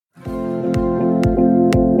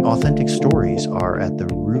Authentic stories are at the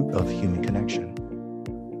root of human connection.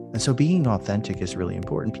 And so being authentic is really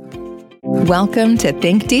important. Welcome to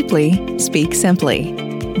Think Deeply, Speak Simply,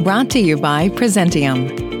 brought to you by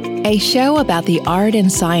Presentium, a show about the art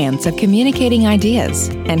and science of communicating ideas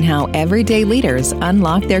and how everyday leaders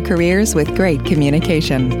unlock their careers with great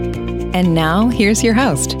communication. And now, here's your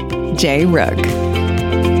host, Jay Rook.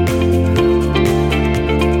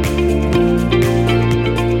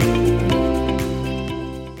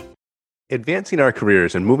 Advancing our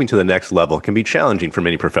careers and moving to the next level can be challenging for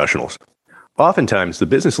many professionals. Oftentimes, the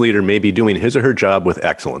business leader may be doing his or her job with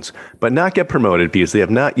excellence, but not get promoted because they have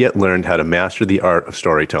not yet learned how to master the art of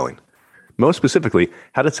storytelling. Most specifically,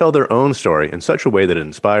 how to tell their own story in such a way that it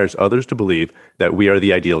inspires others to believe that we are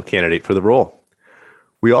the ideal candidate for the role.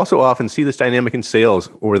 We also often see this dynamic in sales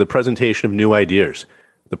or the presentation of new ideas.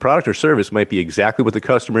 The product or service might be exactly what the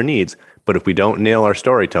customer needs, but if we don't nail our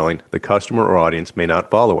storytelling, the customer or audience may not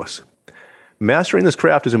follow us. Mastering this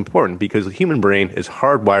craft is important because the human brain is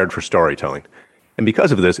hardwired for storytelling. And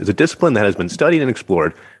because of this, it's a discipline that has been studied and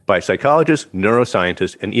explored by psychologists,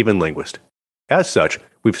 neuroscientists, and even linguists. As such,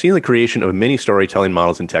 we've seen the creation of many storytelling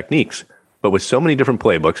models and techniques, but with so many different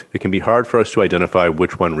playbooks, it can be hard for us to identify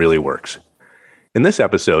which one really works. In this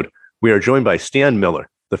episode, we are joined by Stan Miller,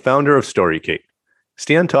 the founder of StoryKate.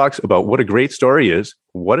 Stan talks about what a great story is,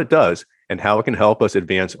 what it does, and how it can help us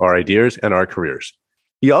advance our ideas and our careers.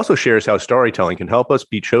 He also shares how storytelling can help us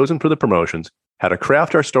be chosen for the promotions, how to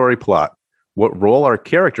craft our story plot, what role our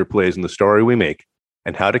character plays in the story we make,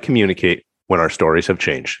 and how to communicate when our stories have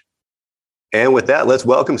changed. And with that, let's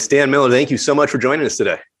welcome Stan Miller. Thank you so much for joining us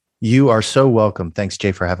today. You are so welcome. Thanks,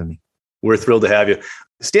 Jay, for having me. We're thrilled to have you.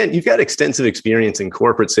 Stan, you've got extensive experience in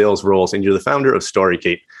corporate sales roles, and you're the founder of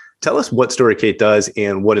StoryKate. Tell us what StoryKate does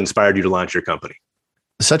and what inspired you to launch your company.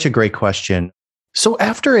 Such a great question. So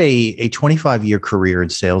after a 25-year career in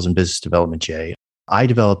sales and business development, Jay, I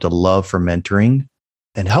developed a love for mentoring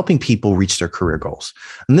and helping people reach their career goals.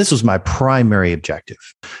 And this was my primary objective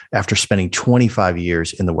after spending 25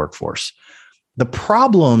 years in the workforce. The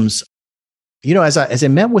problems, as I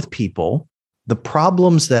met with people, the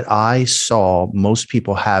problems that I saw most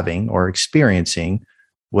people having or experiencing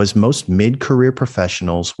was most mid-career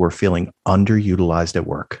professionals were feeling underutilized at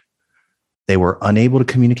work. They were unable to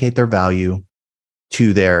communicate their value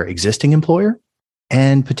to their existing employer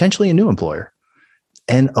and potentially a new employer.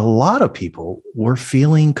 And a lot of people were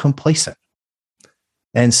feeling complacent.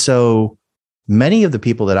 And so many of the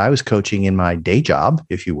people that I was coaching in my day job,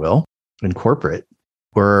 if you will, in corporate,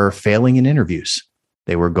 were failing in interviews.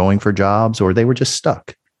 They were going for jobs or they were just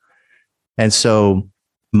stuck. And so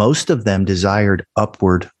most of them desired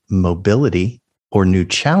upward mobility or new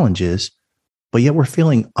challenges, but yet were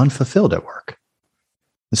feeling unfulfilled at work.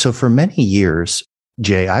 And so for many years,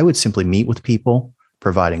 Jay, I would simply meet with people,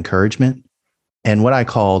 provide encouragement, and what I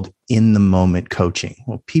called in-the-moment coaching.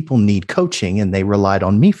 Well, people need coaching, and they relied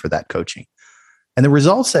on me for that coaching. And the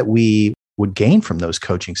results that we would gain from those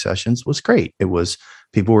coaching sessions was great. It was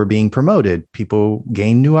people were being promoted, people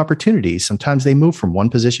gained new opportunities. Sometimes they moved from one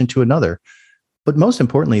position to another. But most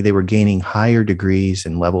importantly, they were gaining higher degrees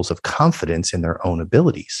and levels of confidence in their own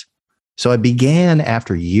abilities. So I began,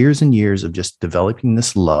 after years and years of just developing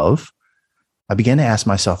this love, I began to ask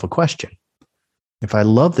myself a question. If I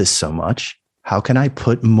love this so much, how can I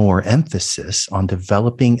put more emphasis on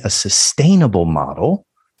developing a sustainable model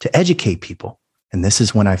to educate people? And this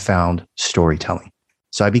is when I found storytelling.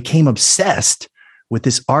 So I became obsessed with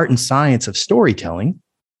this art and science of storytelling,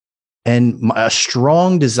 and a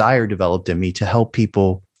strong desire developed in me to help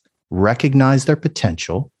people recognize their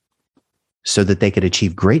potential so that they could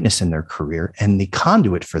achieve greatness in their career. And the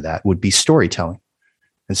conduit for that would be storytelling.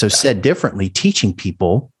 And so said differently, teaching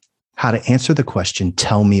people how to answer the question,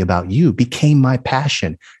 tell me about you, became my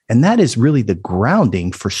passion. And that is really the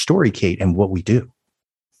grounding for StoryKate and what we do.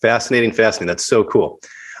 Fascinating. That's so cool.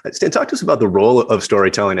 Stan, talk to us about the role of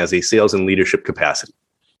storytelling as a sales and leadership capacity.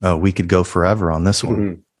 Oh, we could go forever on this one.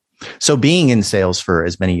 Mm-hmm. So being in sales for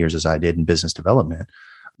as many years as I did in business development,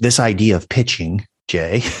 this idea of pitching,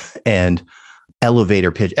 Jay, and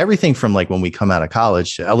elevator pitch, everything from like when we come out of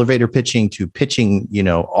college to elevator pitching to pitching,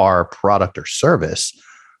 our product or service,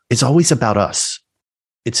 it's always about us.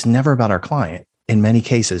 It's never about our client in many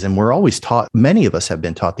cases. And we're always taught, many of us have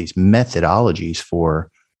been taught these methodologies for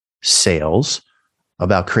sales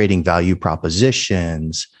about creating value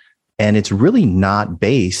propositions. And it's really not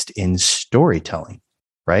based in storytelling,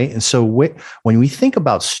 right? And so when we think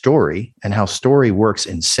about story and how story works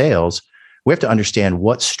in sales, we have to understand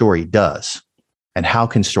what story does and how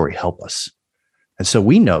can story help us. And so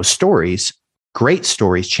we know stories, great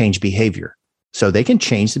stories change behavior. So they can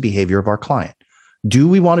change the behavior of our client. Do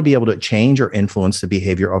we want to be able to change or influence the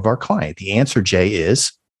behavior of our client? The answer, Jay,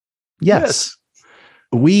 is yes.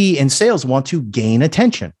 We in sales want to gain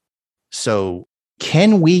attention. So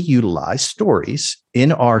can we utilize stories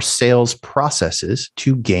in our sales processes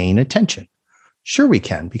to gain attention? Sure, we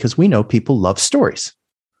can, because we know people love stories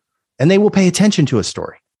and they will pay attention to a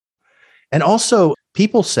story. And also,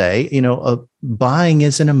 people say, buying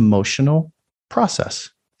is an emotional process.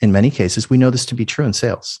 In many cases, we know this to be true in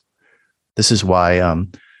sales. This is why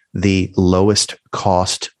the lowest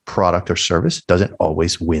cost product or service doesn't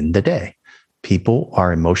always win the day. People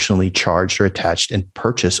are emotionally charged or attached and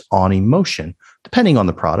purchase on emotion, depending on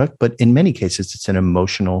the product. But in many cases, it's an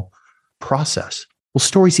emotional process. Well,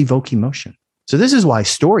 stories evoke emotion. So this is why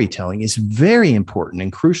storytelling is very important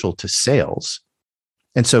and crucial to sales.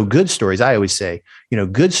 And so good stories, I always say,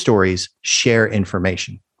 good stories share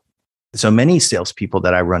information. So many salespeople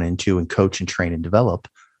that I run into and coach and train and develop,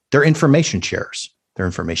 they're information sharers. They're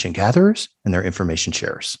information gatherers and they're information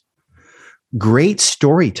sharers. Great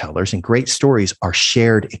storytellers and great stories are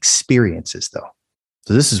shared experiences, though.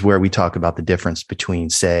 So this is where we talk about the difference between,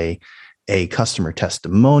 say, a customer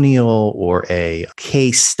testimonial or a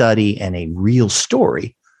case study and a real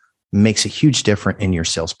story makes a huge difference in your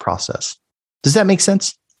sales process. Does that make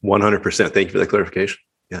sense? 100%. Thank you for that clarification.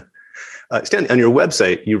 Yeah. Stan, on your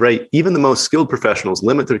website, you write, even the most skilled professionals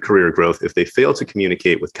limit their career growth if they fail to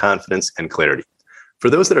communicate with confidence and clarity. For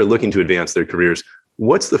those that are looking to advance their careers,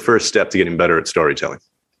 what's the first step to getting better at storytelling?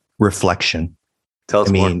 Reflection. Tell us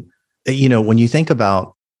more. When you think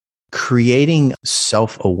about creating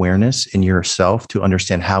self-awareness in yourself to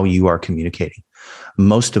understand how you are communicating,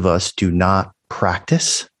 most of us do not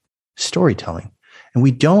practice storytelling. And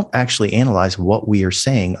we don't actually analyze what we are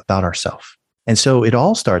saying about ourselves. And so it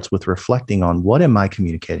all starts with reflecting on, what am I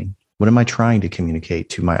communicating? What am I trying to communicate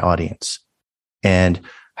to my audience? And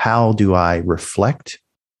how do I reflect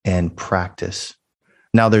and practice?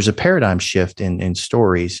 Now, there's a paradigm shift in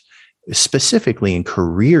stories, specifically in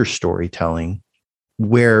career storytelling,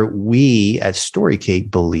 where we at StoryCake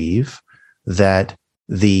believe that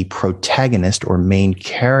the protagonist or main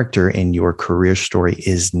character in your career story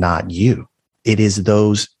is not you. It is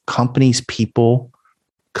those companies, people,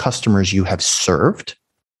 customers you have served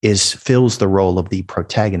fills the role of the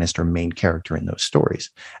protagonist or main character in those stories.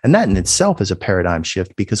 And that in itself is a paradigm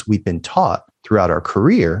shift, because we've been taught throughout our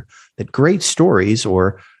career that great stories,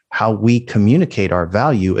 or how we communicate our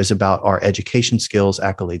value, is about our education skills,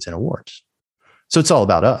 accolades, and awards. So it's all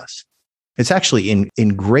about us. It's actually in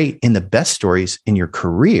the best stories in your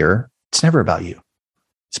career, it's never about you.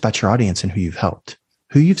 It's about your audience and who you've helped,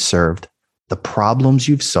 who you've served, the problems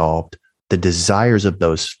you've solved, the desires of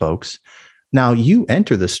those folks. Now, you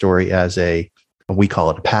enter the story as we call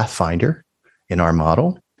it a pathfinder in our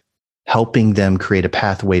model, helping them create a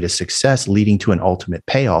pathway to success, leading to an ultimate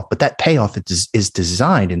payoff. But that payoff is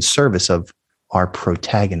designed in service of our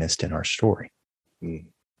protagonist in our story.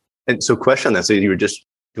 And so, question on that. So you were just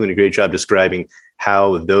doing a great job describing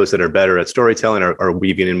how those that are better at storytelling are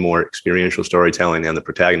weaving in more experiential storytelling and the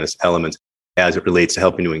protagonist element as it relates to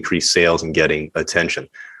helping to increase sales and getting attention.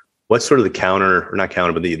 What's sort of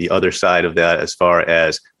the other side of that, as far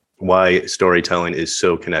as why storytelling is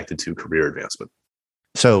so connected to career advancement?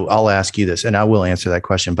 So I'll ask you this, and I will answer that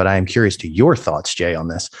question, but I am curious to your thoughts, Jay, on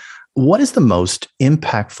this. What is the most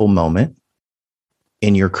impactful moment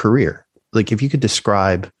in your career? Like, if you could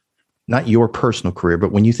describe not your personal career,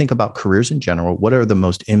 but when you think about careers in general, what are the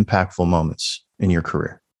most impactful moments in your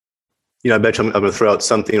career? I bet you I'm going to throw out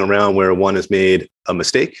something around where one has made a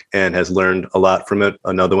mistake and has learned a lot from it.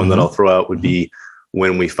 Another one that I'll throw out would be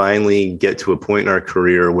when we finally get to a point in our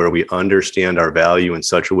career where we understand our value in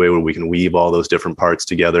such a way where we can weave all those different parts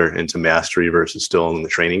together into mastery versus still in the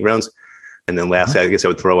training grounds. And then lastly, I guess I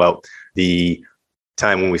would throw out the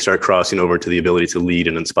time when we start crossing over to the ability to lead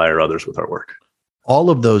and inspire others with our work.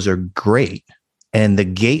 All of those are great. And the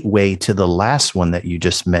gateway to the last one that you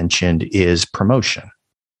just mentioned is promotion.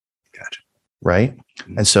 Gotcha. Right?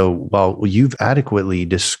 And so while you've adequately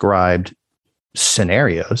described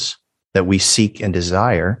scenarios that we seek and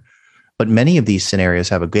desire, but many of these scenarios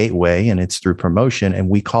have a gateway, and it's through promotion. And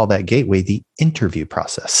we call that gateway the interview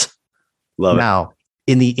process. Love it. Now,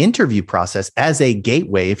 in the interview process, as a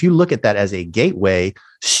gateway, if you look at that as a gateway,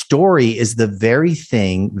 story is the very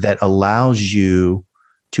thing that allows you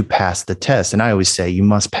to pass the test. And I always say you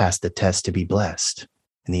must pass the test to be blessed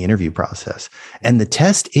in the interview process. And the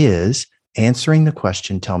test is answering the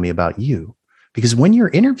question, tell me about you. Because when you're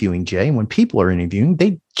interviewing, Jay, and when people are interviewing,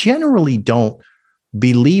 they generally don't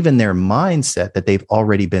believe in their mindset that they've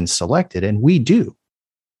already been selected. And we do.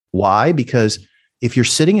 Why? Because if you're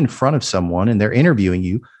sitting in front of someone and they're interviewing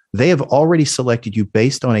you, They have already selected you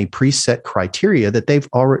based on a preset criteria that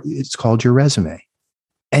it's called your resume.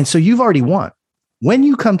 And so you've already won. When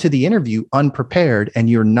you come to the interview unprepared and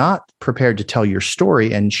you're not prepared to tell your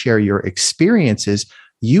story and share your experiences,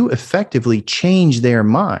 you effectively change their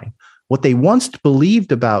mind. What they once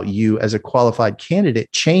believed about you as a qualified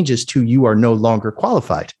candidate changes to you are no longer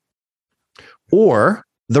qualified. Or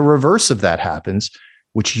the reverse of that happens,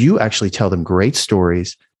 which you actually tell them great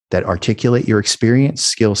stories that articulate your experience,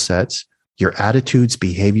 skill sets, your attitudes,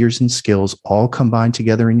 behaviors, and skills all combined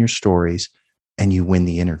together in your stories, and you win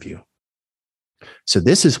the interview. So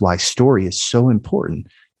this is why story is so important.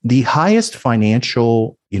 The highest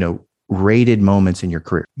financial, rated moments in your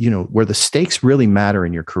career, where the stakes really matter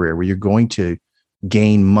in your career, where you're going to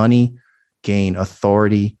gain money, gain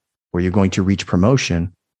authority, where you're going to reach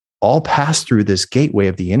promotion, all pass through this gateway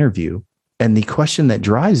of the interview. And the question that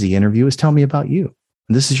drives the interview is, tell me about you.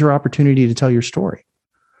 And this is your opportunity to tell your story.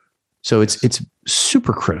 So it's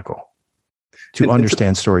super critical to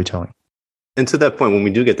understand storytelling. And to that point, when we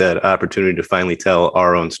do get that opportunity to finally tell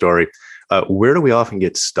our own story, where do we often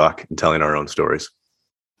get stuck in telling our own stories?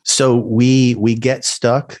 So we get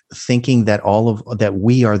stuck thinking that that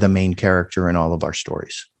we are the main character in all of our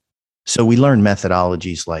stories. So we learn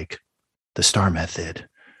methodologies like the STAR method.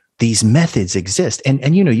 These methods exist.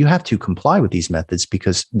 And you have to comply with these methods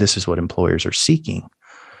because this is what employers are seeking.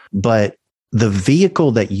 But the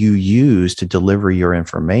vehicle that you use to deliver your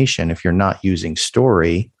information, if you're not using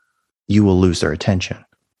story, you will lose their attention,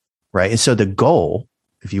 right? And so the goal,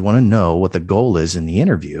 if you want to know what the goal is in the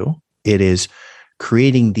interview, it is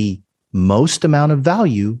creating the most amount of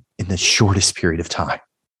value in the shortest period of time.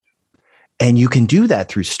 And you can do that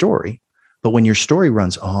through story. But when your story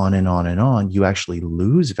runs on and on and on, you actually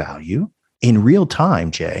lose value in real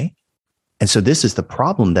time, Jay. And so this is the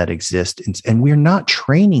problem that exists. And we're not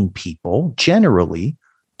training people generally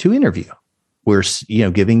to interview. We're,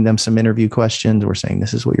 giving them some interview questions. We're saying,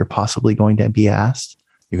 this is what you're possibly going to be asked.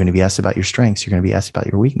 You're going to be asked about your strengths. You're going to be asked about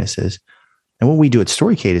your weaknesses. And what we do at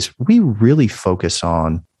StoryCade is we really focus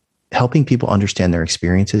on helping people understand their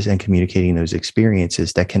experiences and communicating those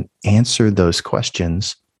experiences that can answer those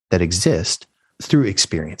questions that exist through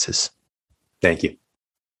experiences. Thank you.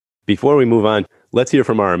 Before we move on, let's hear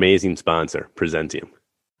from our amazing sponsor, Presentium.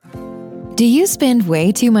 Do you spend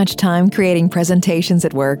way too much time creating presentations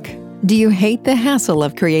at work? Do you hate the hassle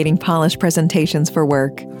of creating polished presentations for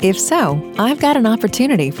work? If so, I've got an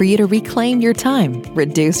opportunity for you to reclaim your time,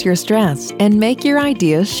 reduce your stress, and make your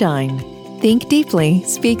ideas shine. Think Deeply,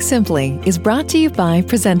 Speak Simply is brought to you by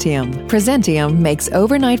Presentium. Presentium makes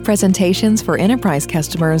overnight presentations for enterprise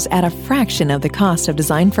customers at a fraction of the cost of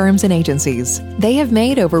design firms and agencies. They have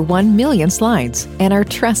made over 1 million slides and are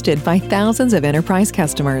trusted by thousands of enterprise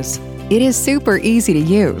customers. It is super easy to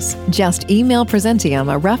use. Just email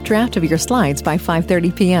Presentium a rough draft of your slides by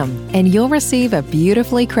 5:30 p.m. and you'll receive a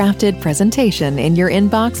beautifully crafted presentation in your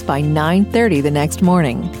inbox by 9:30 the next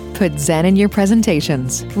morning. Put Zen in your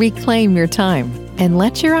presentations, reclaim your time, and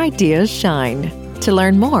let your ideas shine. To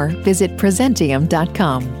learn more, visit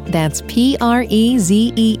Presentium.com. That's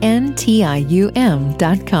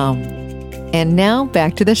Prezentium.com. And now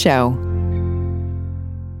back to the show.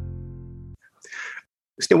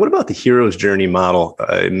 What about the hero's journey model?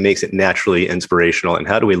 It makes it naturally inspirational. And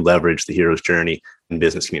how do we leverage the hero's journey in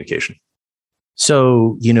business communication?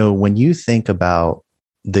 So, when you think about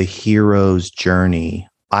the hero's journey,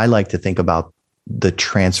 I like to think about the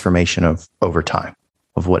transformation of over time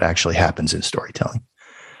of what actually happens in storytelling.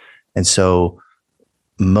 And so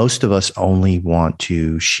most of us only want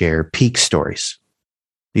to share peak stories.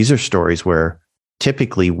 These are stories where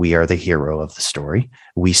typically we are the hero of the story.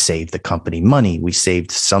 We saved the company money. We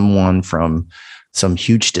saved someone from some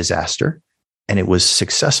huge disaster and it was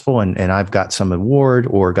successful and I've got some award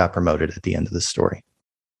or got promoted at the end of the story.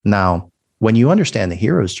 Now, when you understand the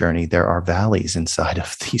hero's journey, there are valleys inside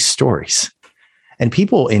of these stories. And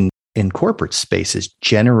people in corporate spaces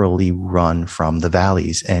generally run from the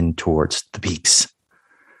valleys and towards the peaks.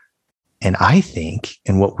 And I think,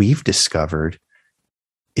 and what we've discovered,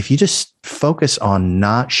 if you just focus on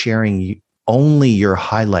not sharing only your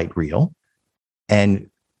highlight reel and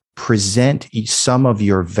present some of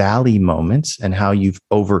your valley moments and how you've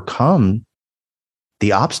overcome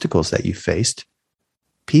the obstacles that you faced,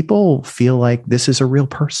 people feel like this is a real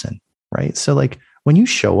person, right? So like when you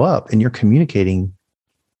show up and you're communicating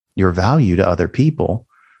your value to other people,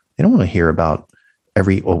 they don't want to hear about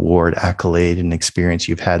every award, accolade, and experience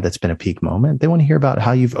you've had that's been a peak moment. They want to hear about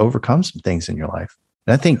how you've overcome some things in your life.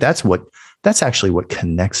 And I think that's actually what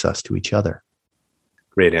connects us to each other.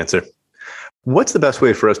 Great answer. What's the best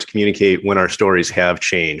way for us to communicate when our stories have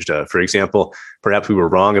changed? For example, perhaps we were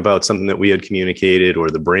wrong about something that we had communicated,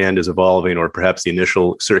 or the brand is evolving, or perhaps the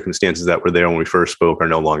initial circumstances that were there when we first spoke are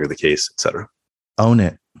no longer the case, et cetera. Own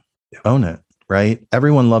it. Yeah. Own it, right?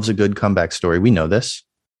 Everyone loves a good comeback story. We know this.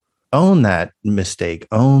 Own that mistake.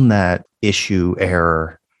 Own that issue,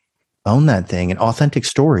 error. Own that thing. And authentic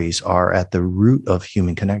stories are at the root of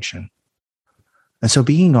human connection. And so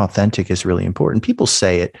being authentic is really important. People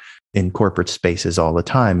say it in corporate spaces all the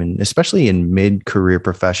time, and especially in mid-career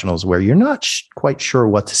professionals where you're not quite sure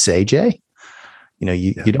what to say, Jay.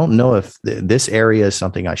 You don't know if this area is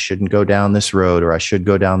something I shouldn't go down this road or I should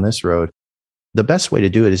go down this road. The best way to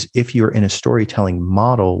do it is if you're in a storytelling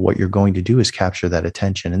model, what you're going to do is capture that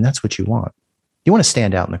attention. And that's what you want. You want to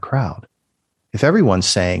stand out in the crowd. If everyone's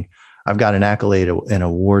saying, I've got an accolade, an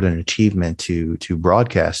award, an achievement to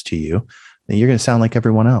broadcast to you, then you're going to sound like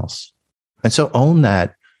everyone else. And so own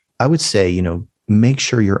that. I would say, make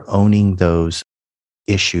sure you're owning those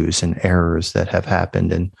issues and errors that have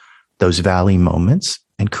happened and those valley moments,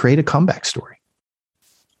 and create a comeback story.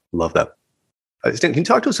 Love that. Stan, can you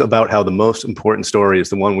talk to us about how the most important story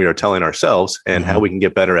is the one we are telling ourselves, and how we can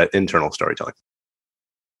get better at internal storytelling?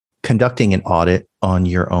 Conducting an audit on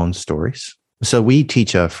your own stories. So we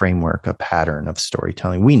teach a framework, a pattern of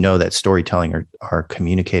storytelling. We know that storytelling are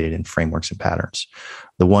communicated in frameworks and patterns.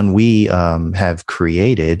 The one we have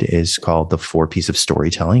created is called the 4 Ps of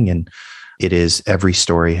storytelling. And it is every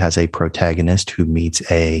story has a protagonist who meets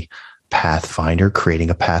a pathfinder,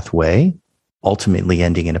 creating a pathway, ultimately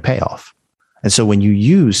ending in a payoff. And so when you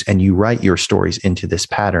use and you write your stories into this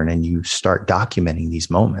pattern and you start documenting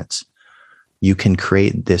these moments, you can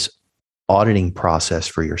create this auditing process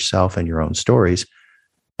for yourself and your own stories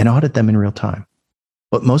and audit them in real time.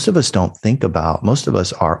 What most of us don't think about, most of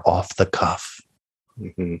us are off the cuff.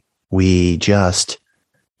 Mm-hmm. We just,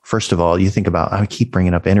 first of all, you think about, I keep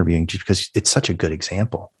bringing up interviewing just because it's such a good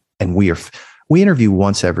example. And we interview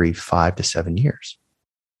once every 5 to 7 years.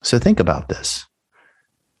 So think about this.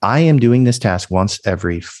 I am doing this task once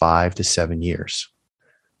every 5 to 7 years.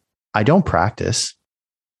 I don't practice.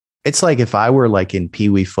 It's like if I were like in Pee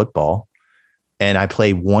Wee football and I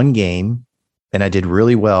played one game and I did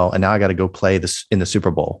really well, and now I got to go play this in the Super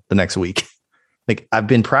Bowl the next week. Like I've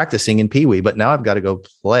been practicing in Pee Wee, but now I've got to go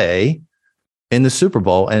play in the Super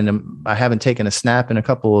Bowl, and I haven't taken a snap in a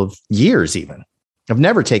couple of years even. I've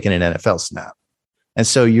never taken an NFL snap. And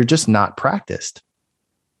so you're just not practiced.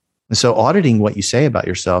 And so auditing what you say about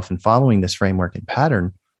yourself and following this framework and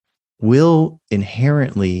pattern will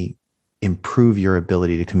inherently improve your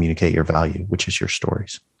ability to communicate your value, which is your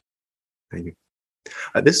stories. Thank you.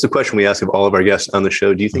 This is a question we ask of all of our guests on the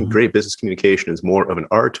show. Do you think great business communication is more of an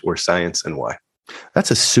art or science, and why?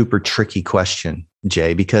 That's a super tricky question,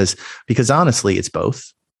 Jay, because honestly, it's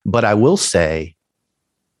both. But I will say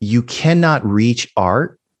you cannot reach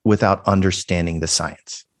art without understanding the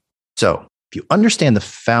science. So if you understand the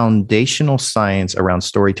foundational science around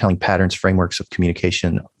storytelling patterns, frameworks of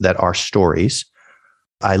communication that are stories,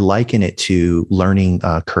 I liken it to learning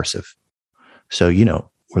cursive. So,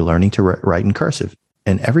 we're learning to write in cursive,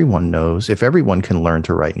 and everyone knows if everyone can learn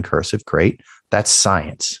to write in cursive, great. That's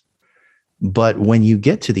science. But when you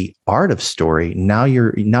get to the art of story, now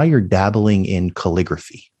you're dabbling in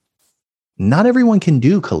calligraphy. Not everyone can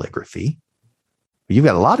do calligraphy. You've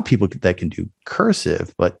got a lot of people that can do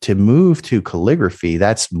cursive, but to move to calligraphy,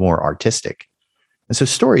 that's more artistic. And so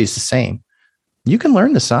story is the same. You can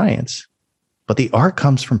learn the science, but the art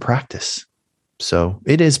comes from practice. So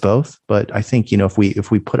it is both. But I think, if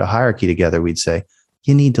we put a hierarchy together, we'd say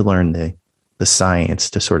you need to learn the science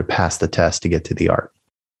to sort of pass the test to get to the art.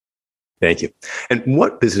 Thank you. And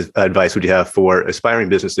what business advice would you have for aspiring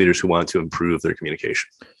business leaders who want to improve their communication?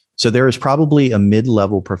 So there is probably a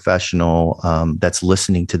mid-level professional that's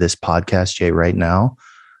listening to this podcast, Jay, right now,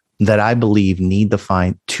 that I believe need to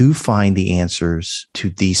find the answers to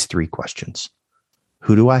these 3 questions.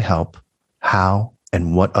 Who do I help? How?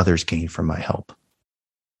 And what others gain from my help?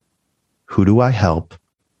 Who do I help?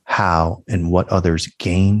 How? And what others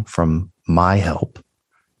gain from my help?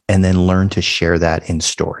 And then learn to share that in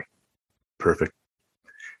story. Perfect.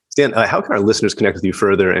 Stan, how can our listeners connect with you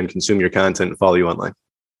further and consume your content and follow you online?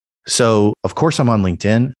 So, of course, I'm on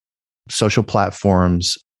LinkedIn, social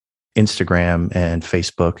platforms, Instagram and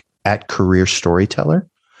Facebook at Career Storyteller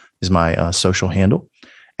is my social handle.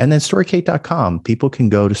 And then StoryKate.com. People can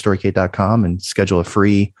go to StoryKate.com and schedule a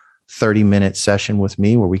free 30-minute session with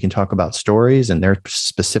me where we can talk about stories and their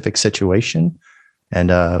specific situation.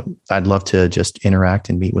 And I'd love to just interact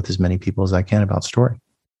and meet with as many people as I can about story.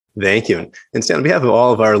 Thank you. And Stan, on behalf of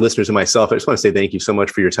all of our listeners and myself, I just want to say thank you so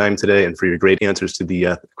much for your time today and for your great answers to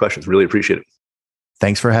the questions. Really appreciate it.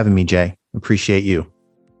 Thanks for having me, Jay. Appreciate you.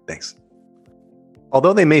 Thanks.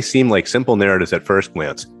 Although they may seem like simple narratives at first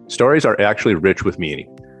glance, stories are actually rich with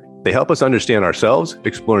meaning. They help us understand ourselves,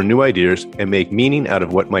 explore new ideas, and make meaning out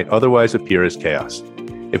of what might otherwise appear as chaos.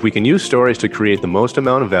 If we can use stories to create the most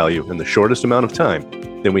amount of value in the shortest amount of time,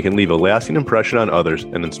 then we can leave a lasting impression on others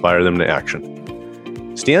and inspire them to action.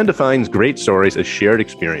 Stan defines great stories as shared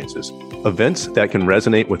experiences, events that can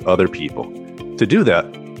resonate with other people. To do that,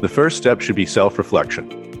 the first step should be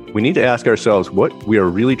self-reflection. We need to ask ourselves what we are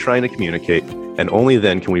really trying to communicate, and only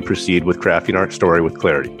then can we proceed with crafting our story with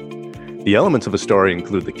clarity. The elements of a story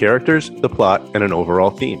include the characters, the plot, and an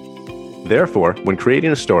overall theme. Therefore, when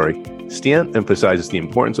creating a story, Stan emphasizes the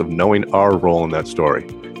importance of knowing our role in that story.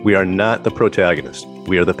 We are not the protagonist.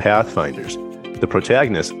 We are the pathfinders. The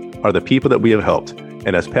protagonists are the people that we have helped,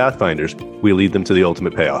 and as pathfinders, we lead them to the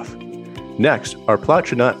ultimate payoff. Next, our plot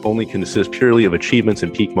should not only consist purely of achievements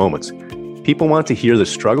and peak moments. People want to hear the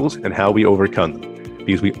struggles and how we overcome them,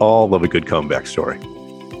 because we all love a good comeback story.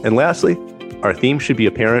 And lastly, our theme should be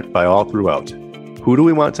apparent by all throughout. Who do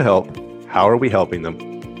we want to help? How are we helping them?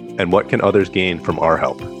 And what can others gain from our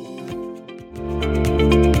help?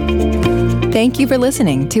 Thank you for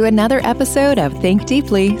listening to another episode of Think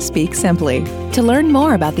Deeply, Speak Simply. To learn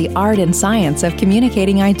more about the art and science of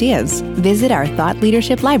communicating ideas, visit our Thought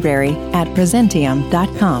Leadership Library at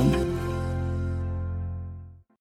Presentium.com.